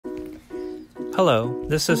Hello,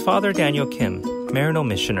 this is Father Daniel Kim, Maryknoll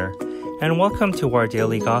Missioner, and welcome to our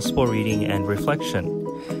daily Gospel reading and reflection.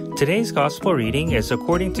 Today's Gospel reading is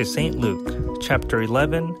according to St. Luke, chapter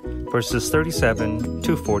 11, verses 37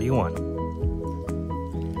 to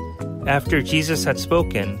 41. After Jesus had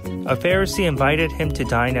spoken, a Pharisee invited him to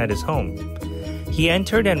dine at his home. He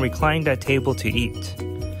entered and reclined at table to eat.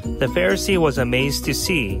 The Pharisee was amazed to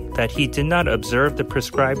see that he did not observe the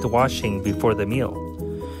prescribed washing before the meal.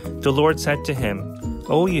 The Lord said to him,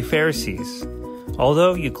 "O you Pharisees,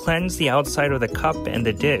 although you cleanse the outside of the cup and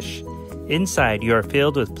the dish, inside you are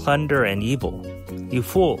filled with plunder and evil. You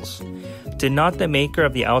fools, did not the maker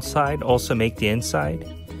of the outside also make the inside?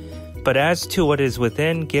 But as to what is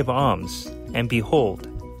within, give alms, and behold,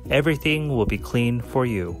 everything will be clean for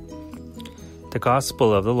you." The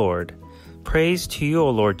Gospel of the Lord. Praise to you,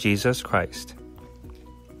 O Lord Jesus Christ.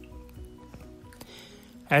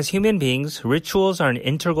 As human beings, rituals are an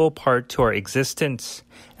integral part to our existence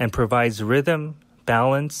and provides rhythm,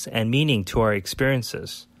 balance, and meaning to our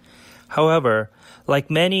experiences. However, like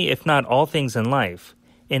many, if not all things in life,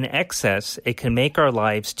 in excess, it can make our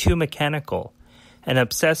lives too mechanical and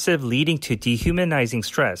obsessive, leading to dehumanizing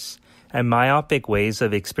stress and myopic ways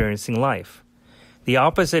of experiencing life, the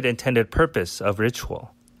opposite intended purpose of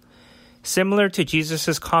ritual. Similar to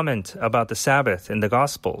Jesus' comment about the Sabbath in the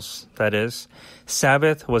Gospels, that is,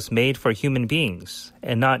 Sabbath was made for human beings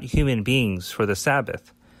and not human beings for the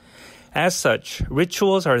Sabbath. As such,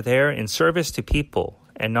 rituals are there in service to people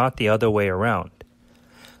and not the other way around.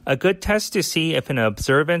 A good test to see if an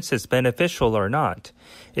observance is beneficial or not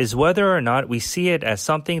is whether or not we see it as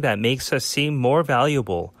something that makes us seem more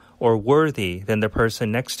valuable or worthy than the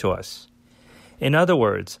person next to us. In other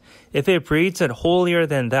words, if it breeds a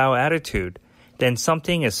holier-than-thou attitude, then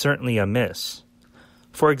something is certainly amiss.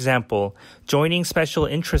 For example, joining special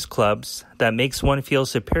interest clubs that makes one feel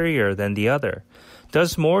superior than the other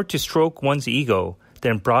does more to stroke one's ego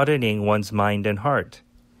than broadening one's mind and heart.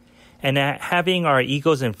 And having our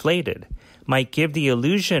egos inflated might give the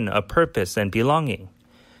illusion of purpose and belonging.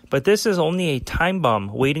 But this is only a time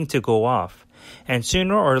bomb waiting to go off, and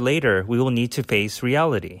sooner or later we will need to face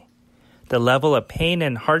reality. The level of pain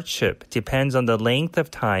and hardship depends on the length of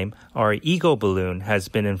time our ego balloon has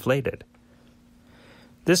been inflated.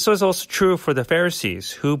 This was also true for the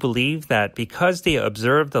Pharisees, who believed that because they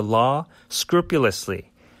observed the law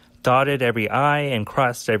scrupulously, dotted every I and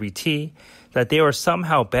crossed every T, that they were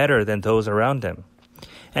somehow better than those around them,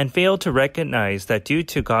 and failed to recognize that due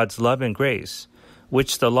to God's love and grace,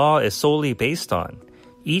 which the law is solely based on,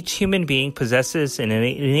 each human being possesses an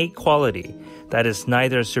innate quality that is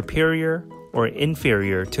neither superior or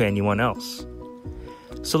inferior to anyone else.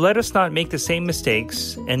 So let us not make the same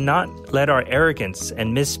mistakes and not let our arrogance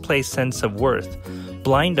and misplaced sense of worth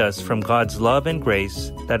blind us from God's love and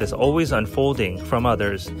grace that is always unfolding from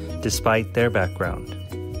others despite their background.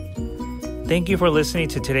 Thank you for listening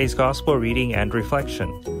to today's Gospel reading and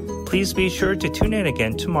reflection. Please be sure to tune in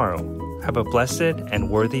again tomorrow. Have a blessed and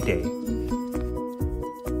worthy day.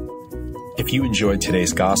 If you enjoyed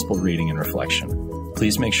today's Gospel reading and reflection,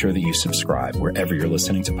 please make sure that you subscribe wherever you're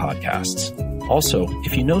listening to podcasts. Also,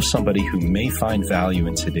 if you know somebody who may find value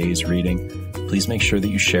in today's reading, please make sure that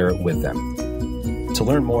you share it with them. To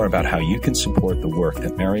learn more about how you can support the work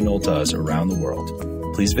that Maryknoll does around the world,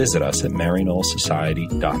 please visit us at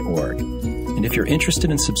maryknollsociety.org. And if you're interested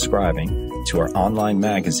in subscribing to our online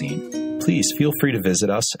magazine, please feel free to visit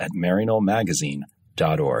us at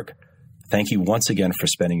maryknollmagazine.org. Thank you once again for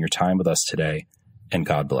spending your time with us today, and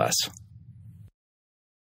God bless.